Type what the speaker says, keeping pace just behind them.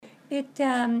It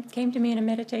came to me in a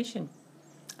meditation.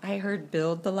 I heard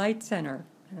build the light center.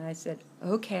 And I said,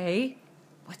 okay,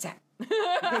 what's that?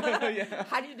 Yeah.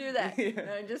 How do you do that? Yeah. And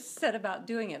I just set about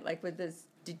doing it, like with this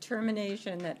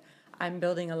determination that I'm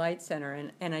building a light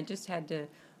center. And I just had to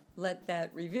let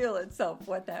that reveal itself,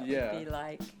 what that would be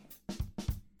like.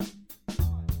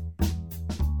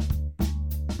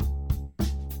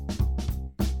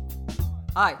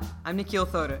 Hi, I'm Nikhil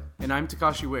Thoda, And I'm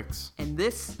Takashi Wicks. and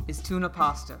this is Tuna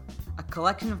Pasta, a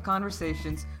collection of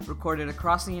conversations recorded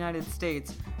across the United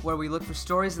States where we look for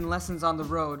stories and lessons on the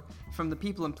road from the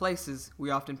people and places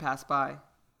we often pass by.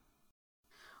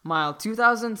 Mile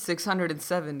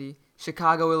 2670,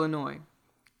 Chicago, Illinois.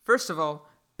 First of all,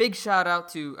 big shout out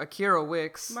to Akira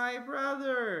Wicks My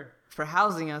brother! for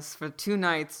housing us for 2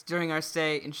 nights during our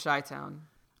stay in Chi-Town.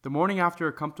 The morning after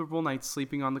a comfortable night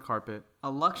sleeping on the carpet,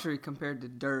 A luxury compared to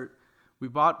dirt. we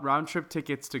bought round-trip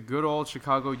tickets to good old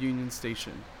Chicago Union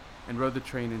Station and rode the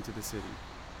train into the city.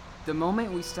 The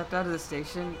moment we stepped out of the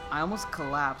station, I almost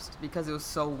collapsed because it was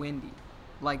so windy.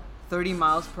 Like 30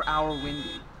 miles per hour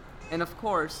windy. And of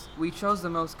course, we chose the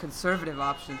most conservative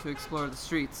option to explore the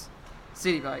streets,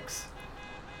 city bikes.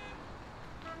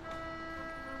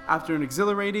 After an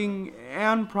exhilarating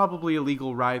and probably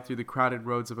illegal ride through the crowded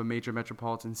roads of a major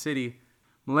metropolitan city,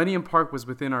 Millennium Park was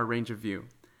within our range of view,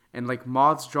 and like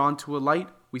moths drawn to a light,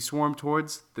 we swarmed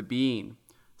towards the Bean.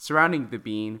 Surrounding the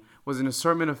Bean was an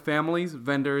assortment of families,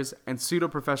 vendors, and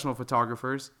pseudo-professional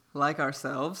photographers. Like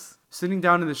ourselves. Sitting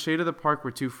down in the shade of the park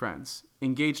were 2 friends,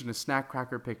 engaged in a snack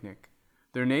cracker picnic.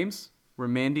 Their names were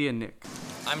Mandy and Nick.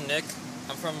 I'm Nick.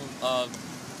 I'm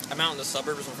out in the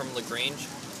suburbs. I'm from LaGrange.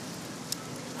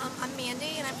 I'm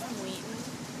Mandy, and I'm from Wheaton.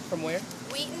 From where?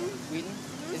 Wheaton? Wheaton?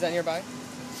 Is that nearby?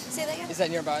 Say that again? Is that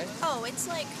nearby? Oh, it's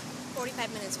like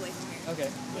 45 minutes away from here.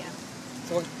 Okay. Yeah.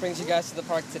 So what brings you guys to the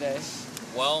park today?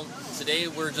 Well, today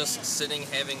we're just sitting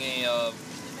having a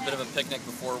bit of a picnic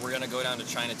before we're going to go down to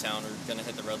Chinatown. We're going to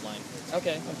hit the red line.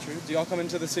 Okay. Oh, true. Do y'all come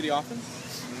into the city often?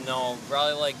 No,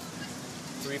 probably like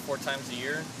 3-4 times a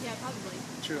year. Yeah, probably.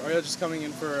 True. Are y'all just coming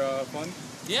in for fun?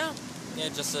 Yeah,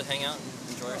 just to hang out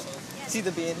and enjoy ourselves. See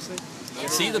the bean.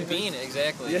 See the Bean,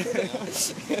 exactly. Yeah.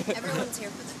 Everyone's here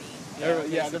for the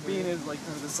bean. Yeah, the Bean is like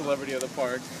kind of the celebrity of the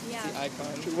park. Yeah. The icon.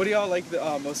 What do y'all like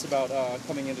most about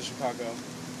coming into Chicago?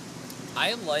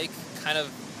 I like kind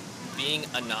of being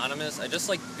anonymous. I just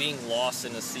like being lost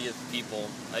in a sea of people.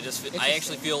 I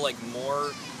actually feel like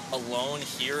more alone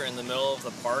here in the middle of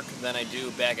the park than I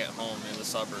do back at home in the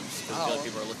suburbs because I feel like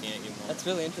people are looking at you more. That's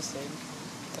really interesting.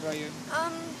 What about you?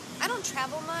 I don't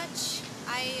travel much.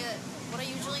 What I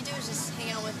usually do is just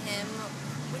hang out with him,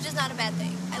 which is not a bad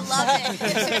thing. I love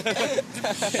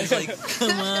it. He's like,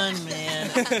 come on,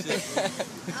 man.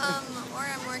 Or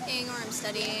I'm working or I'm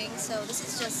studying, so this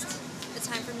is just the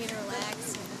time for me to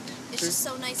relax. It's just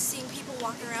so nice seeing people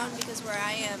walk around because where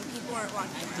I am, people aren't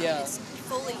walking around. Yeah. It's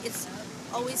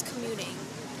always commuting,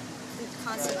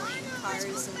 constantly in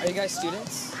cars. And Are you guys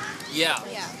students? Yeah.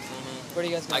 Yeah. Mm-hmm. Where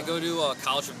do you guys go? I go to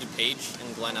College of DuPage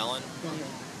in Glen Ellen.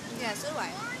 Yeah, so do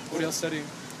I. What are y'all studying?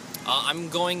 I'm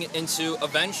going into,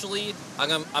 eventually,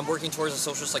 I'm working towards a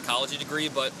social psychology degree,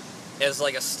 but as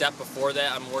like a step before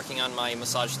that, I'm working on my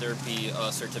massage therapy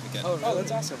certificate. Oh, really? Oh,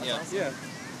 that's awesome. Yeah. Yeah.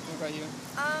 What about you?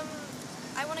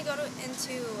 I want to go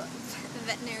into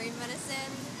veterinary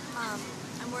medicine.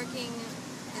 I'm working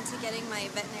into getting my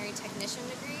veterinary technician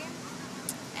degree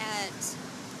at,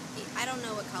 I don't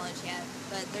know what college yet,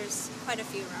 but there's quite a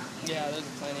few around here. Yeah, there's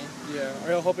plenty. Yeah.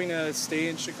 Are y'all hoping to stay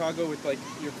in Chicago with like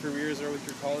your careers or with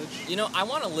your college? You know, I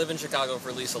want to live in Chicago for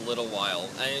at least a little while.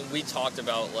 And we talked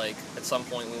about, like, at some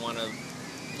point we want to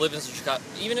live in Chicago,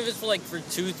 even if it's for, like, for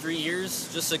 2-3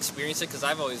 years, just to experience it, because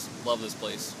I've always loved this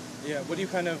place. Yeah. What do you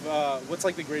kind of what's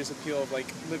like the greatest appeal of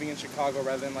like living in Chicago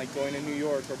rather than like going to New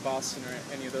York or Boston or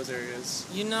any of those areas?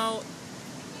 You know,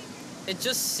 it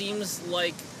just seems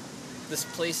like this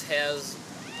place has...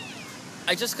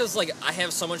 because, like, I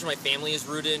have so much of my family is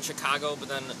rooted in Chicago, but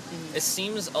then it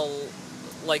seems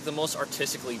like the most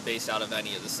artistically based out of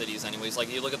any of the cities anyways. Like,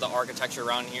 you look at the architecture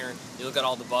around here, you look at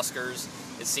all the buskers,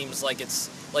 it seems like it's...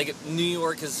 Like, New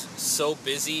York is so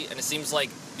busy, and it seems like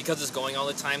because it's going all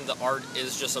the time, the art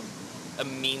is just a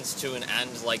means to an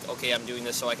end. Like, okay, I'm doing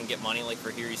this so I can get money. Like, for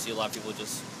here, you see a lot of people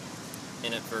just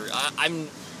in it for...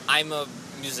 I'm a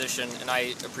musician, and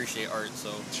I appreciate art,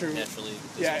 so True. naturally...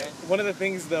 Yeah. One of the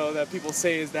things though that people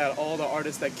say is that all the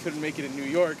artists that couldn't make it in New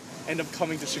York end up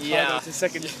coming to Chicago Yeah. to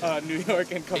second New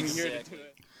York and coming here to Exactly. do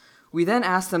it. We then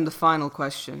asked them the final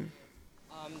question.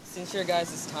 Since your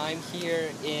guys' time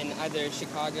here in either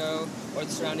Chicago or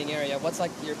the surrounding area, what's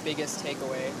like your biggest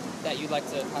takeaway that you'd like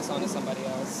to pass on to somebody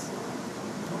else?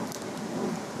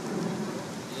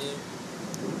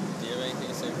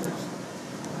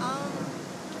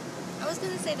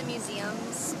 say the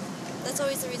museums. That's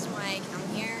always the reason why I come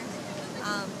here.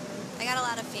 I got a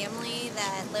lot of family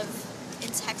that live in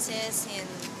Texas and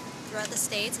throughout the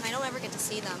States, and I don't ever get to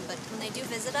see them, but when they do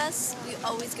visit us, we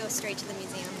always go straight to the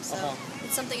museum. So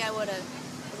it's something I would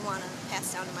want to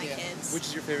pass down to my kids. Which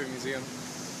is your favorite museum?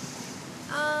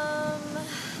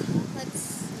 Let's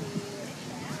see.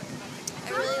 I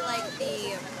really like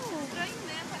the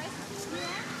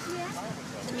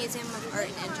Museum of Art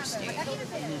and Industry.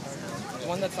 The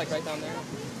one that's like right down there?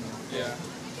 Yeah.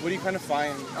 What do you kind of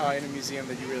find in a museum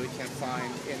that you really can't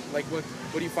find in, like, what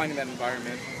do you find in that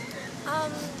environment?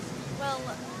 Well,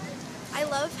 I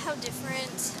love how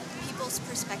different people's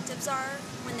perspectives are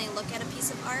when they look at a piece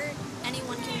of art.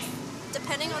 Anyone can,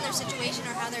 depending on their situation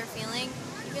or how they're feeling,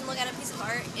 you can look at a piece of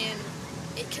art and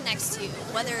it connects to you,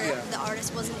 whether the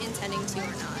artist wasn't intending to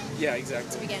or not. Yeah,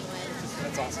 exactly. To begin with.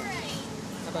 That's awesome.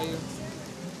 How about you?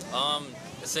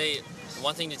 Say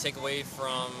one thing to take away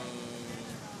from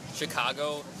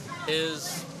Chicago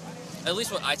is, at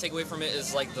least what I take away from it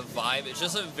is like the vibe. It's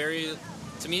just to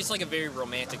me it's like a very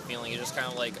romantic feeling. It's just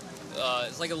kind of like,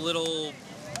 it's like a little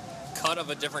cut of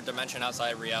a different dimension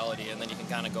outside reality, and then you can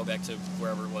kind of go back to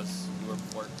wherever it was you were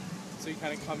before. So you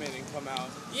kind of come in and come out.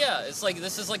 Yeah, it's like,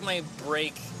 this is like my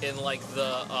break in like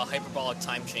the hyperbolic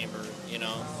time chamber, you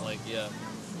know? Like, yeah.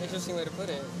 Interesting way to put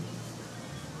it.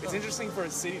 It's interesting for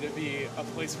a city to be a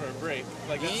place for a break.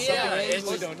 Like, that's something I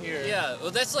usually don't hear. Yeah,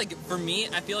 well, that's like, for me,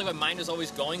 I feel like my mind is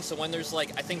always going, so when there's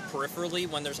like, I think peripherally,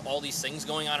 when there's all these things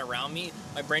going on around me,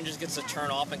 my brain just gets to turn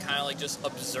off and kind of like just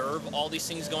observe all these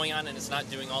things going on, and it's not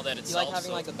doing all that itself. You like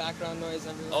having like the background noise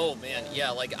everywhere? Oh, man, yeah,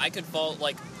 like, I could fall,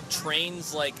 like,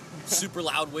 trains, like, super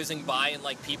loud whizzing by and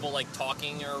like people like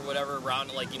talking or whatever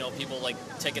around, like, you know, people like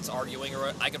tickets arguing,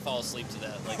 or I could fall asleep to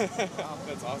that. Like, wow,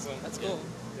 that's awesome. That's cool.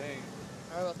 Dang.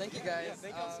 All right, well, thank you guys. Yeah,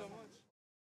 thank you so much.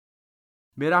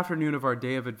 Mid-afternoon of our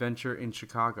day of adventure in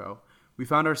Chicago, we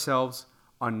found ourselves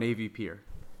on Navy Pier.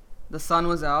 The sun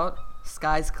was out,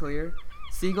 skies clear,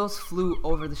 seagulls flew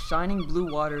over the shining blue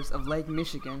waters of Lake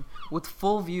Michigan with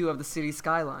full view of the city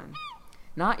skyline.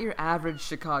 Not your average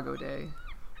Chicago day.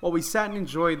 While we sat and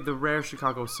enjoyed the rare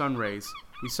Chicago sun rays,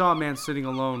 we saw a man sitting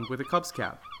alone with a Cubs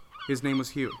cap. His name was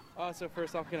Hugh. So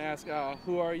first off, can I ask,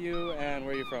 who are you and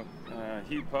where are you from?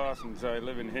 Hugh Parsons. I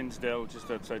live in Hinsdale, just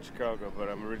outside Chicago, but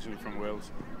I'm originally from Wales.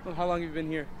 Well, how long have you been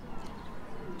here?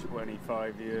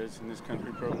 25 years in this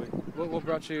country, probably. What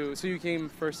brought you? So you came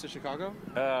first to Chicago?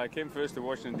 I came first to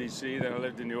Washington, D.C., then I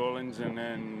lived in New Orleans, and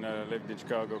then lived in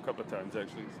Chicago a couple of times,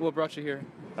 actually. What brought you here?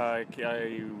 I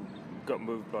got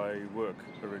moved by work,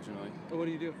 originally. What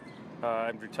do you do?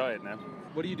 I'm retired now.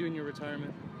 What do you do in your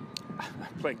retirement? I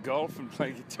play golf and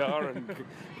play guitar and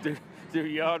do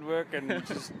yard work and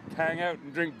just hang out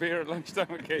and drink beer at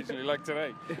lunchtime occasionally, like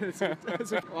today. So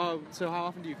how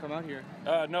often do you come out here?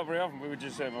 Not very often. We were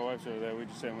just saying, my wife's over there, we were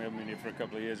just saying we haven't been here for a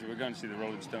couple of years. We were going to see the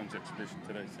Rolling Stones exhibition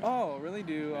today. So. Oh, really?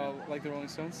 Do you like the Rolling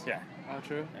Stones? Yeah. Oh,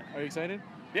 true. Yeah. Are you excited?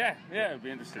 Yeah, it'd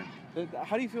be interesting.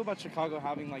 How do you feel about Chicago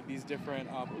having like these different,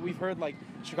 we've heard like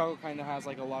Chicago kind of has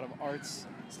like a lot of arts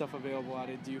stuff available at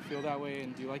it. Do you feel that way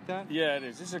and do you like that? Yeah, it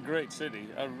is. It's a great city.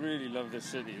 I really love this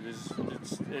city. It's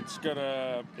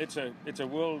a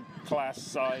world-class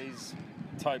size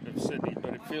type of city,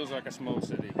 but it feels like a small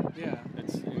city. Yeah.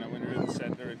 It's, when you're in the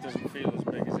center, it doesn't feel as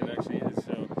big as it actually is.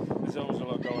 So there's always a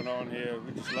lot going on here.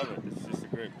 We just love it. It's just a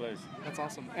great place. That's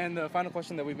awesome. And the final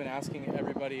question that we've been asking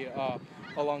everybody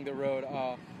along the road,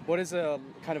 what is a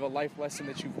kind of a life lesson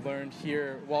that you've learned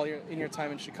here while you're in your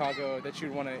time in Chicago that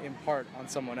you'd want to impart on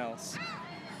someone else?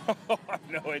 I have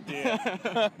no idea.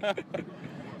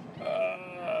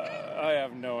 I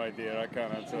have no idea. I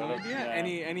can't answer that. Yeah.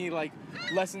 Any like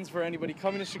lessons for anybody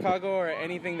coming to Chicago, or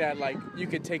anything that like you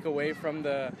could take away from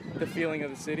the feeling of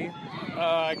the city?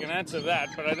 I can answer that,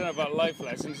 but I don't know about life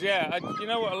lessons. Yeah, you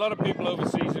know what? A lot of people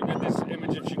overseas have got this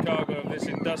image of Chicago, of this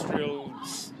industrial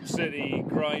city,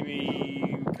 grimy,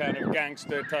 kind of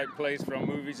gangster type place from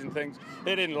movies and things.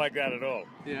 They didn't like that at all.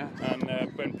 Yeah. And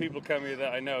when people come here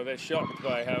that I know, they're shocked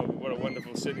by what a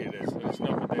wonderful city it is. And it's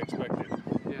not what they expected.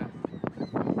 Yeah.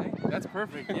 Okay. That's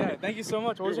perfect. Yeah. Thank you so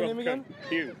much. What was your name again?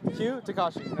 Hugh. Hugh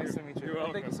Takashi. Nice to meet you. You're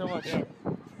welcome. Thank you so much. Yeah.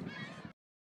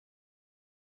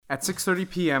 At 6:30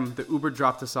 p.m., the Uber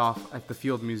dropped us off at the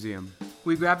Field Museum.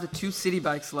 We grabbed the 2 city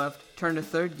bikes left, turned to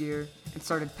third gear, and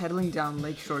started pedaling down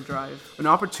Lakeshore Drive. An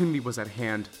opportunity was at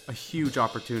hand, a huge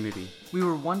opportunity. We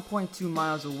were 1.2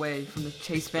 miles away from the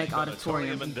Chase Bank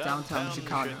Auditorium in downtown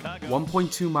Chicago.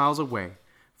 1.2 miles away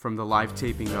from the live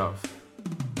taping of.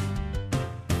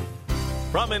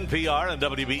 From NPR and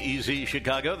WBEZ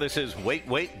Chicago, this is Wait,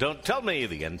 Wait, Don't Tell Me,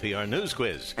 the NPR News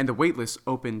Quiz. And the waitlist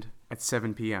opened at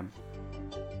 7 p.m.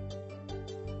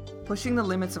 Pushing the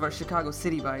limits of our Chicago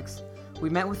city bikes, we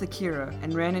met with Akira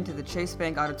and ran into the Chase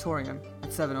Bank Auditorium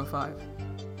at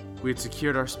 7:05. We had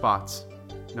secured our spots,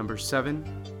 numbers 7,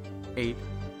 8,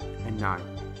 and 9.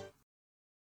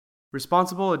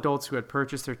 Responsible adults who had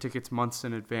purchased their tickets months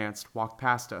in advance walked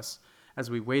past us as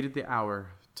we waited the hour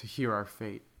to hear our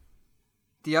fate.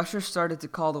 The usher started to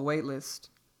call the wait list.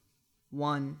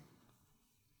 1,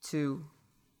 2,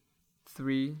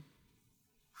 3,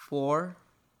 4,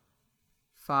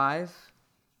 5.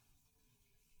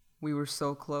 We were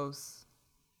so close.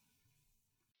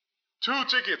 2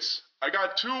 tickets. I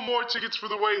got 2 more tickets for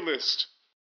the wait list.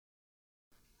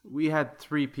 We had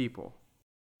 3 people.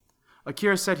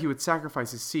 Akira said he would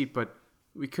sacrifice his seat, but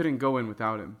we couldn't go in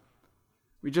without him.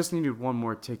 We just needed 1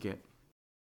 more ticket.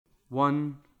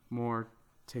 1 more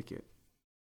ticket.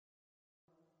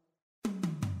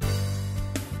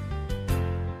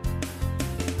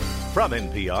 From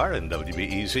NPR and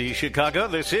WBEZ Chicago,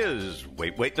 this is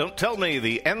Wait, Don't Tell Me,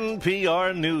 the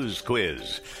NPR News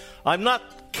Quiz. I'm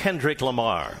not Kendrick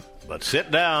Lamar, but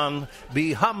sit down,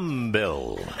 be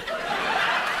humble.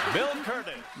 Bill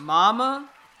Curtis. Mama,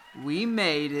 we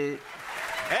made it.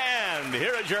 And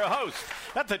here is your host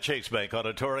at the Chase Bank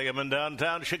Auditorium in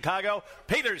downtown Chicago,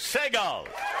 Peter Sagal.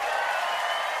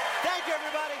 Thank you,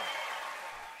 everybody.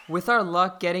 With our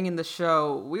luck getting in the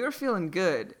show, we were feeling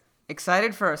good.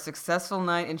 Excited for a successful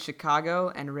night in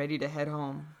Chicago and ready to head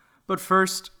home. But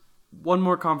first, one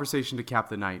more conversation to cap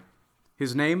the night.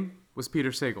 His name was Peter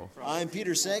Sagal. I'm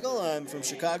Peter Sagal. I'm from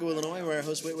Chicago, Illinois, where I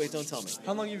host Wait, Don't Tell Me.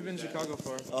 How long have you been in Chicago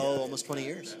for? Oh, almost 20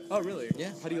 years. Oh, really?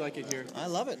 Yeah. How do you like it here? I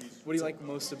love it. What do you like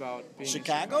most about being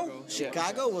Chicago? in Chicago?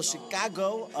 Chicago? Well,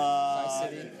 Chicago,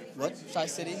 Chi-City. What?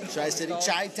 Chi-City. Chi-City,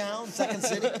 Chi-Town, Second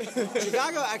City.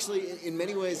 Chicago, actually, in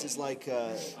many ways, is like,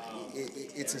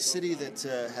 it's a city that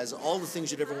has all the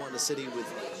things you'd ever want in a city with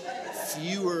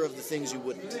fewer of the things you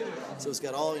wouldn't. So it's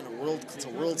got all, it's a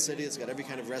world city. It's got every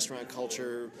kind of restaurant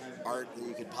culture, art that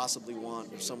you could possibly want.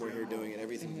 There's somewhere here doing it.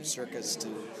 Everything from circus to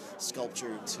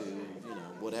sculpture to,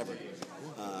 whatever.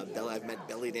 I've met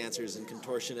belly dancers and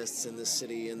contortionists in this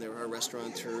city, and there are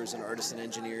restaurateurs and artists and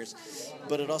engineers.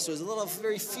 But it also is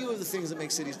very few of the things that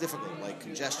make cities difficult, like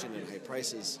congestion and high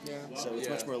prices. Yeah. So it's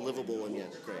much more livable and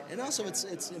yet great. And also,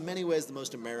 it's in many ways the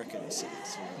most American of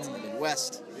cities. It's in the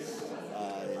Midwest.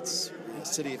 It's a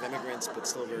city of immigrants, but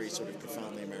still very sort of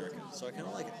profoundly American. So I kind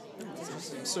of like it.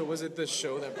 So was it the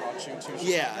show that brought you to Chicago?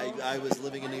 Yeah, I was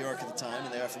living in New York at the time,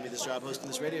 and they offered me this job hosting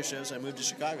this radio show, so I moved to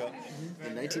Chicago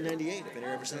in 1998. I've been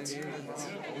here ever since.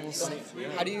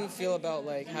 How do you feel about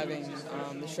having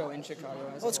the show in Chicago?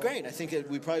 Well, it's great. I think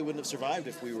we probably wouldn't have survived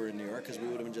if we were in New York, because we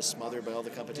would have been just smothered by all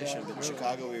the competition. But in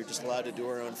Chicago, we were just allowed to do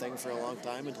our own thing for a long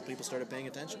time until people started paying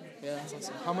attention. Yeah, that's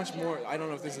awesome. How much more, I don't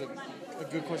know if this is a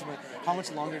good question, but how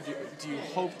much longer do you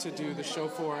hope to do the show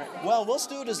for? Well, we'll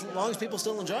do it as long as people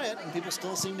still enjoy it, and people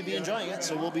still seem to be enjoying it,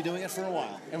 so we'll be doing it for a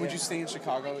while. And would you stay in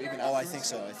Chicago even after? Oh, I think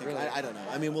so. Really? I don't know.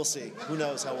 I mean, we'll see. Who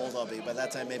knows how old I'll be. By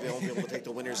that time, maybe I won't be able to take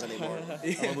the winters anymore.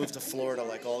 I'll move to Florida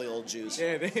like all the old Jews.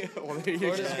 Yeah, Florida's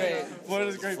great.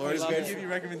 Florida's great. Florida's great. great. Give you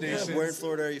recommendations. Where in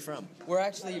Florida are you from? We're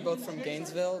actually both from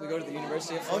Gainesville. We go to the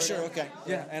University of Florida. Oh, sure, okay.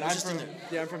 Yeah, and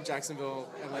I'm from Jacksonville.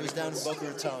 I was down in Boca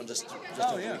Raton just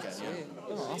over the weekend. Yeah.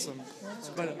 Oh, awesome.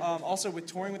 But also with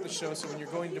touring with the show, so when you're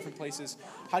going to different places,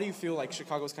 how do you feel like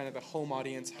Chicago's kind of the home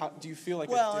audience? How do you feel like?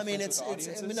 Well, I mean,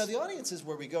 the audiences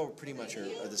where we go pretty much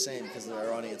are the same, because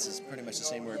our audience is pretty much the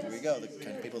same wherever we go, the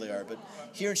kind of people they are. But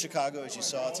here in Chicago, as you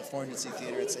saw, it's a 400-seat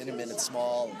theater. It's intimate. It's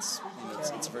small.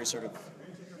 It's a very sort of,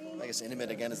 I guess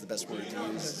intimate again is the best word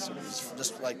to use. Sort of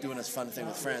just like doing a fun thing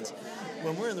with friends.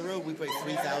 When we're on the road, we play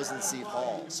 3,000-seat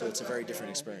hall, so it's a very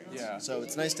different experience. Yeah. So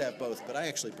it's nice to have both, but I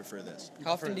actually prefer this.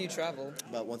 How often do you travel?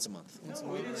 About once a month.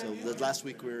 So last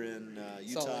week we were in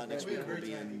Utah. Next week we'll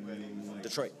be in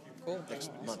Detroit. Cool.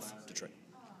 Next month, Detroit.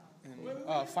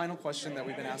 And final question that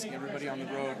we've been asking everybody on the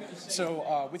road.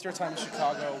 So, with your time in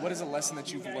Chicago, what is a lesson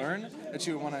that you've learned that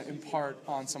you would want to impart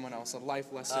on someone else, a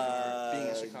life lesson or being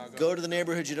in Chicago? Go to the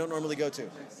neighborhoods you don't normally go to.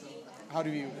 Why do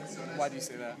you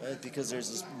say that? Because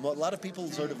there's a lot of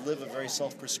people sort of live a very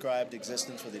self-prescribed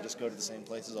existence where they just go to the same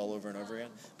places all over and over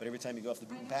again. But every time you go off the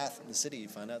beaten path in the city, you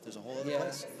find out there's a whole other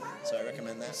place. So I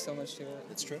recommend that. There's so much to it.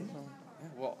 It's true. Yeah,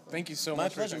 well, thank you so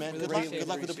much. My pleasure, man. Good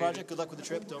luck with the project. Good luck with the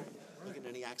trip. Don't get in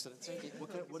any accidents.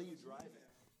 What are you driving?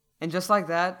 And just like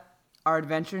that, our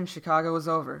adventure in Chicago was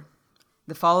over.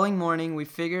 The following morning, we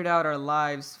figured out our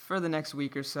lives for the next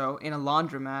week or so in a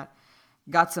laundromat,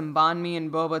 got some banh mi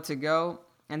and boba to go,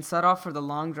 and set off for the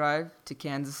long drive to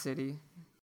Kansas City.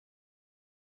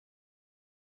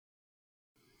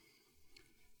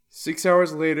 6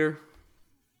 hours later,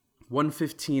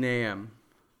 1:15 a.m.,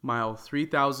 mile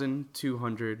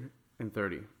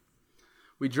 3,230.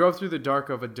 We drove through the dark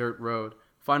of a dirt road,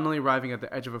 finally arriving at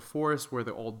the edge of a forest where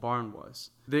the old barn was.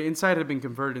 The inside had been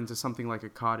converted into something like a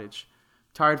cottage.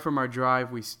 Tired from our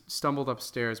drive, we stumbled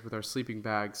upstairs with our sleeping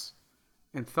bags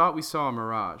and thought we saw a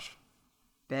mirage.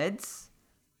 Beds?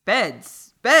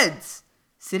 Beds! Beds!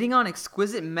 Sitting on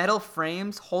exquisite metal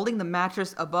frames, holding the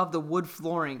mattress above the wood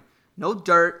flooring. No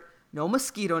dirt, no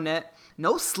mosquito net,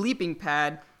 no sleeping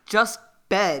pad, just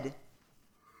bed.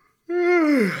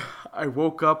 I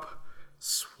woke up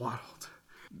swaddled.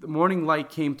 The morning light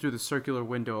came through the circular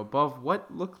window above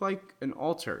what looked like an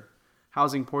altar,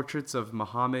 housing portraits of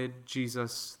Muhammad,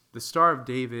 Jesus, the Star of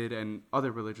David, and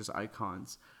other religious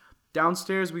icons.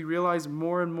 Downstairs, we realized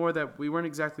more and more that we weren't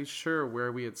exactly sure where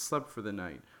we had slept for the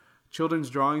night. Children's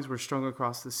drawings were strung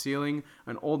across the ceiling.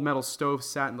 An old metal stove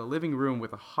sat in the living room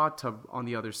with a hot tub on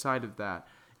the other side of that.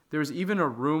 There was even a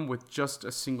room with just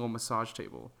a single massage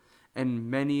table, and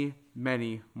many,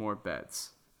 many more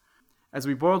beds. As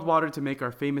we boiled water to make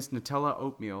our famous Nutella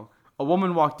oatmeal, a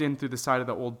woman walked in through the side of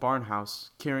the old barn house,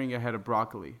 carrying a head of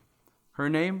broccoli. Her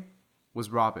name was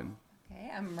Robin.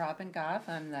 Okay, I'm Robin Goff.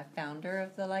 I'm the founder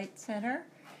of the Light Center,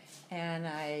 and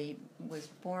I was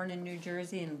born in New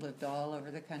Jersey and lived all over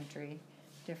the country,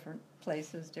 different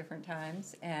places, different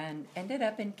times, and ended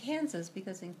up in Kansas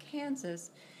because in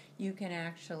Kansas you can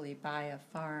actually buy a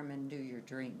farm and do your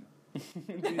dream. I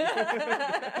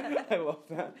love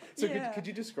that. So could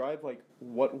you describe like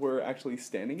what we're actually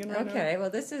standing in right now? Okay, well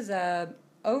this is a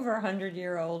over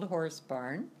 100-year-old horse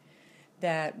barn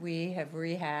that we have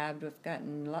rehabbed. We've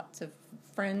gotten lots of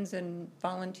friends and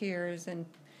volunteers and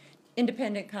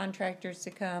independent contractors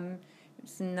to come.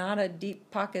 It's not a deep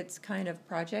pockets kind of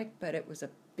project, but it was a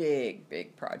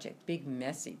big project, big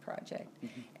messy project.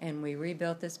 Mm-hmm. And we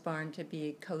rebuilt this barn to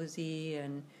be cozy,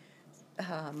 and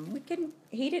we can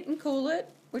heat it and cool it,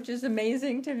 which is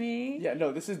amazing to me. Yeah,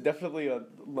 no, this is definitely a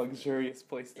luxurious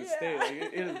place to stay.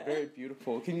 Like, it is very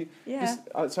beautiful. Can you? Yeah.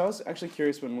 So I was actually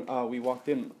curious when we walked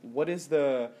in. What is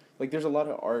the like? There's a lot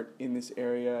of art in this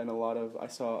area, and a lot of I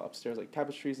saw upstairs like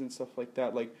tapestries and stuff like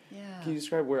that. Like, can you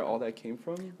describe where all that came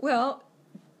from? Well,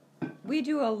 we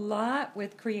do a lot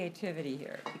with creativity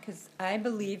here because I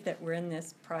believe that we're in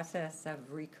this process of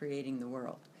recreating the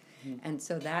world, and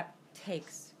so that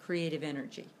takes creative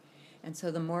energy. And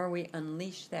so the more we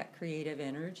unleash that creative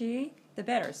energy, the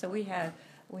better. So we had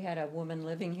a woman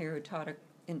living here who taught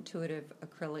intuitive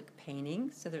acrylic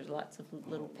painting. So there's lots of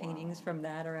little paintings from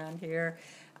that around here.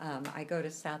 I go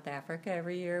to South Africa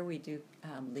every year. We do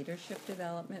leadership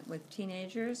development with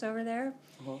teenagers over there.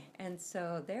 Uh-huh. And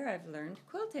so there I've learned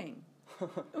quilting.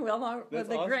 Well, with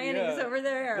the grannies over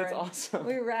there. That's awesome.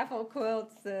 We raffle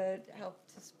quilts that help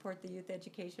to support the Youth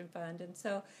Education Fund. And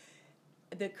so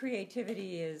the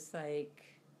creativity is like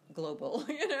global,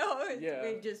 you know? Yeah.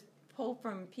 We just pull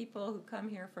from people who come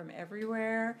here from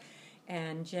everywhere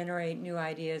and generate new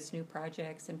ideas, new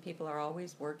projects, and people are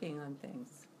always working on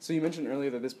things. So you mentioned earlier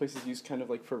that this place is used kind of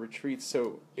like for retreats,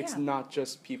 so it's not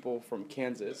just people from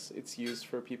Kansas, it's used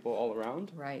for people all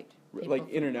around? Right. Like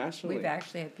internationally? We've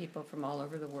actually had people from all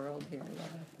over the world here. Yeah.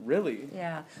 Really?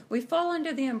 Yeah. We fall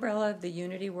under the umbrella of the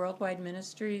Unity Worldwide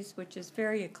Ministries, which is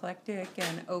very eclectic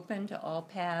and open to all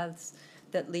paths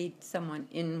that lead someone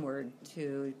inward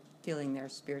to feeling their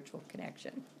spiritual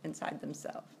connection inside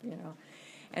themselves, you know.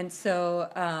 And so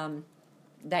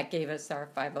that gave us our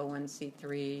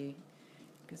 501c3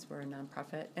 because we're a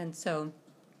nonprofit. And so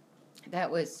that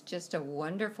was just a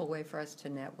wonderful way for us to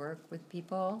network with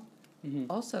people.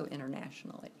 Mm-hmm. Also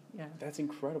internationally, yeah. That's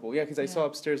incredible. Yeah, because I saw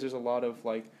upstairs there's a lot of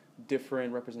like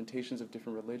different representations of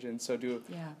different religions. So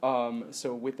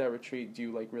so with that retreat, do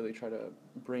you like really try to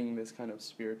bring this kind of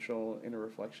spiritual inner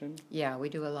reflection? Yeah, we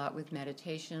do a lot with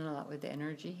meditation, a lot with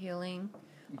energy healing,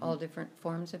 all different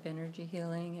forms of energy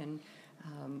healing, and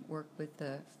work with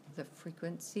the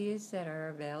frequencies that are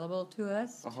available to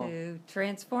us to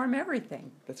transform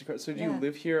everything. That's incredible. So do you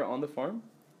live here on the farm?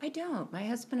 I don't. My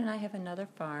husband and I have another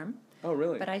farm. Oh,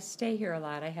 really? But I stay here a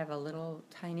lot. I have a little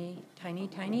tiny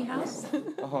house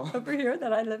over here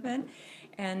that I live in,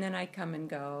 and then I come and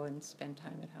go and spend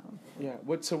time at home. Yeah.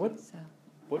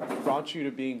 What brought you to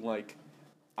being like,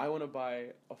 I want to buy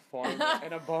a farm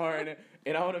and a barn,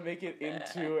 and I want to make it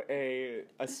into a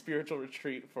spiritual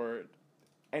retreat for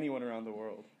anyone around the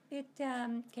world? It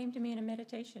came to me in a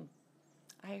meditation.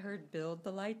 I heard Build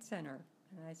the Light Center,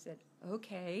 and I said,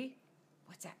 okay,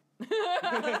 what's that?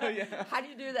 How do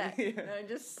you do that? And I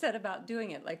just set about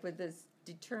doing it, like with this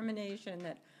determination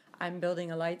that I'm building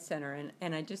a light center,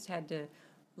 and I just had to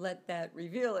let that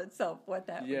reveal itself, what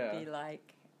that would be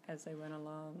like. as I went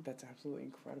along. That's absolutely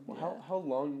incredible. Yeah. How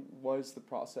long was the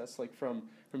process, like from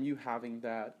you having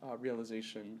that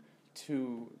realization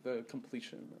to the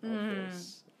completion of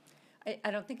this?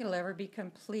 I don't think it'll ever be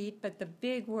complete, but the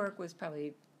big work was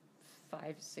probably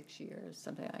 5-6 years,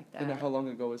 something like that. And how long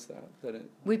ago was that?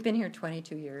 We've been here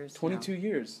 22 years. 22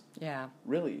 years? Yeah.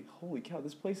 Really? Holy cow,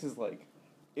 this place is like,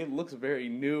 it looks very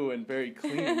new and very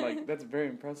clean. Like, that's very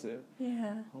impressive.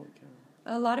 Yeah. Holy cow.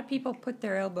 A lot of people put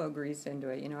their elbow grease into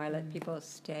it. You know, I let people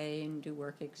stay and do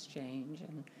work exchange,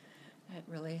 and that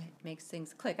really makes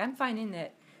things click. I'm finding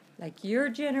that, like, your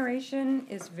generation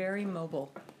is very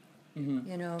mobile.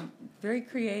 You know, very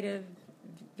creative,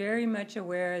 very much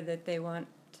aware that they want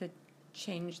to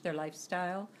change their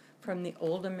lifestyle from the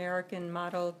old American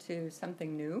model to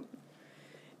something new.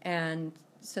 And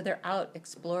so they're out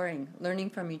exploring,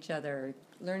 learning from each other,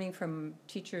 learning from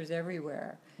teachers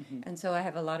everywhere. And so I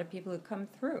have a lot of people who come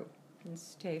through and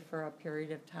stay for a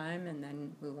period of time and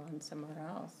then move on somewhere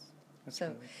else. That's so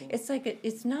really cool. it's like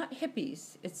it's not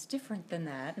hippies. It's different than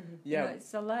that. Yeah. You know,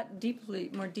 it's a lot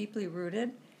more deeply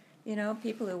rooted. You know,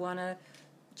 people who want to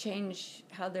change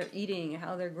how they're eating,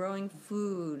 how they're growing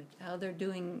food, how they're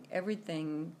doing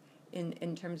everything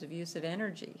in terms of use of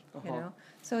energy. You know,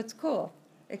 so it's cool.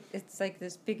 It's like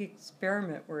this big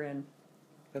experiment we're in.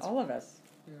 All of us.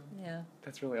 Yeah.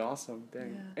 That's really awesome.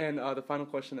 Dang. Yeah. And the final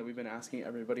question that we've been asking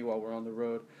everybody while we're on the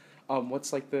road,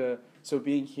 what's like so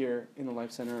being here in the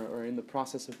Life Center or in the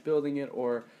process of building it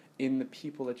or in the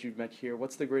people that you've met here,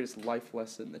 what's the greatest life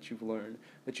lesson that you've learned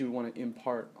that you want to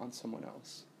impart on someone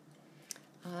else?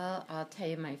 I'll tell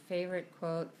you my favorite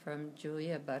quote from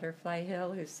Julia Butterfly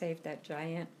Hill, who saved that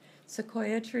giant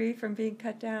sequoia tree from being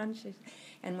cut down.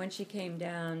 And when she came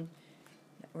down,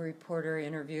 a reporter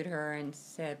interviewed her and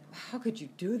said, "How could you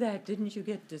do that? Didn't you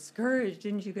get discouraged?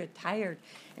 Didn't you get tired?"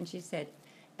 And she said,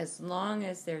 "As long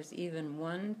as there's even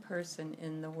one person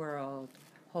in the world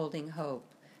holding hope,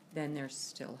 then there's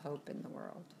still hope in the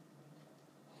world."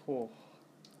 Oh,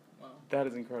 wow. That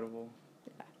is incredible.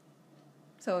 Yeah.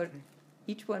 So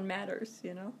each one matters,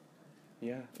 you know?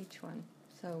 Yeah. Each one.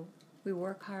 So we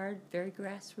work hard, very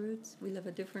grassroots. We live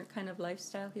a different kind of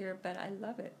lifestyle here, but I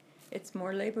love it. It's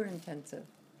more labor intensive,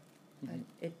 but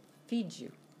it feeds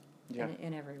you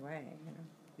in every way, you know?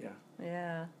 Yeah.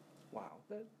 Yeah. Wow.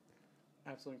 That's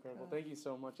absolutely incredible. Thank you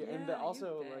so much. Yeah, and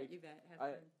also, you bet. Have fun.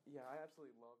 I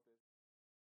absolutely love this.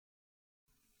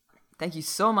 Thank you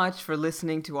so much for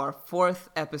listening to our 4th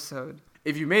episode.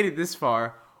 If you made it this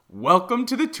far, welcome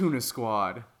to the Tuna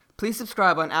Squad. Please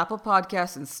subscribe on Apple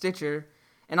Podcasts and Stitcher,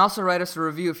 and also write us a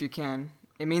review if you can.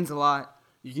 It means a lot.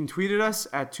 You can tweet at us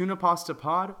at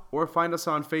TunaPastaPod or find us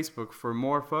on Facebook for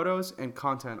more photos and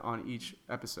content on each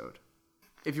episode.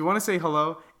 If you want to say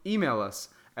hello, email us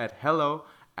at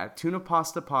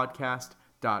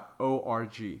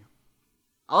hello@tunapastapodcast.org.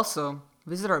 Also,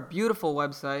 visit our beautiful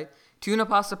website,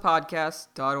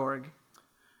 tunapastapodcast.org.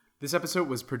 This episode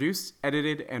was produced,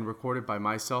 edited, and recorded by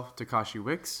myself, Takashi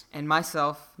Wicks. And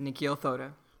myself, Nikhil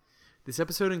Thoda. This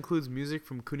episode includes music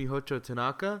from Kunihocho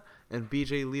Tanaka and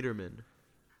BJ Liederman.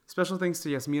 Special thanks to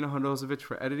Yasmina Hondozovic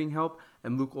for editing help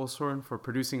and Luke Olshorn for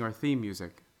producing our theme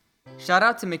music. Shout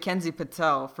out to Mackenzie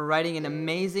Patel for writing an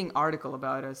amazing article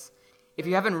about us. If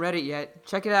you haven't read it yet,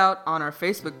 check it out on our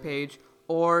Facebook page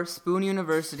or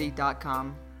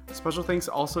spoonuniversity.com. Special thanks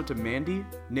also to Mandy,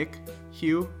 Nick,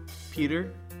 Hugh,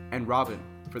 Peter, and Robin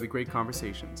for the great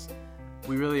conversations.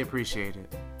 We really appreciate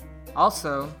it.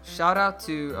 Also, shout out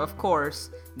to, of course,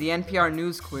 the NPR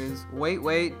News Quiz,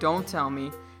 Wait, Don't Tell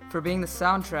Me, for being the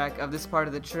soundtrack of this part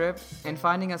of the trip and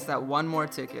finding us that one more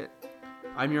ticket.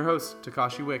 I'm your host,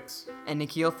 Takashi Wicks. And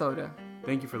Nikhil Thoda.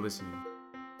 Thank you for listening.